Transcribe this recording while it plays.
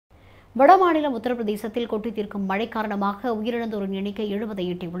வடமாநிலம் உத்தரப்பிரதேசத்தில் கொட்டி தீர்க்கும் மழை காரணமாக உயிரிழந்தோரின் எண்ணிக்கை 70ஐ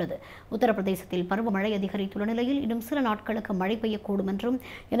எட்டியுள்ளது. உத்தரப்பிரதேசத்தில் பருவமழை அதிகரித்துள்ள நிலையில் இன்னும் சில நாட்களுக்கு மழை பெய்யக்கூடும் என்றும்,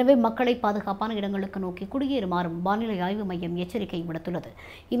 எனவே மக்களை பாதுகாப்பான இடங்களுக்கு நோக்கி குடியேறுமாறும் வானிலை ஆய்வு மையம் எச்சரிக்கை விடுத்துள்ளது.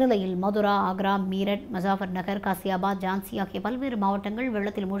 இந்நிலையில் மதுரா, ஆக்ரா, மீரட், முசாஃபர் நகர், காசியாபாத், ஜான்சி ஆகிய பல்வேறு மாவட்டங்கள்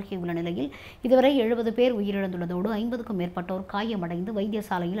வெள்ளத்தில் மூழ்கியுள்ள நிலையில் இதுவரை 70 பேர் உயிரிழந்துள்ளதோடு 50க்கும் மேற்பட்டோர் காயமடைந்து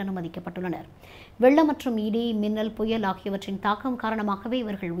வைத்தியசாலையில் அனுமதிக்கப்பட்டுள்ளனர். வெள்ளம் மற்றும் இடி, மின்னல், புயல் ஆகியவற்றின் தாக்கம் காரணமாகவே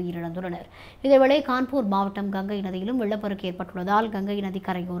இவர்கள் உயிரிழந்துள்ளனர். இதேவேளை கான்பூர் மாவட்டம் கங்கை நதியிலும் வெள்ளப்பெருக்கு ஏற்பட்டுள்ளதால் கங்கை நதி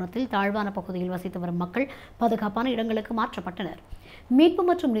கரையோரத்தில் தாழ்வான பகுதியில் வசித்து வரும் மக்கள் பாதுகாப்பான இடங்களுக்கு மாற்றப்பட்டனர். மீட்பு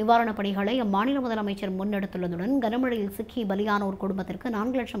மற்றும் நிவாரணப் பணிகளை அம்மாநில முதலமைச்சர் முன்னெடுத்துள்ளதுடன் கனமழையில் சிக்கி பலியானோர் குடும்பத்திற்கு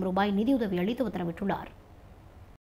 4 லட்சம் ரூபாய் நிதியுதவி அளித்து உத்தரவிட்டுள்ளார்.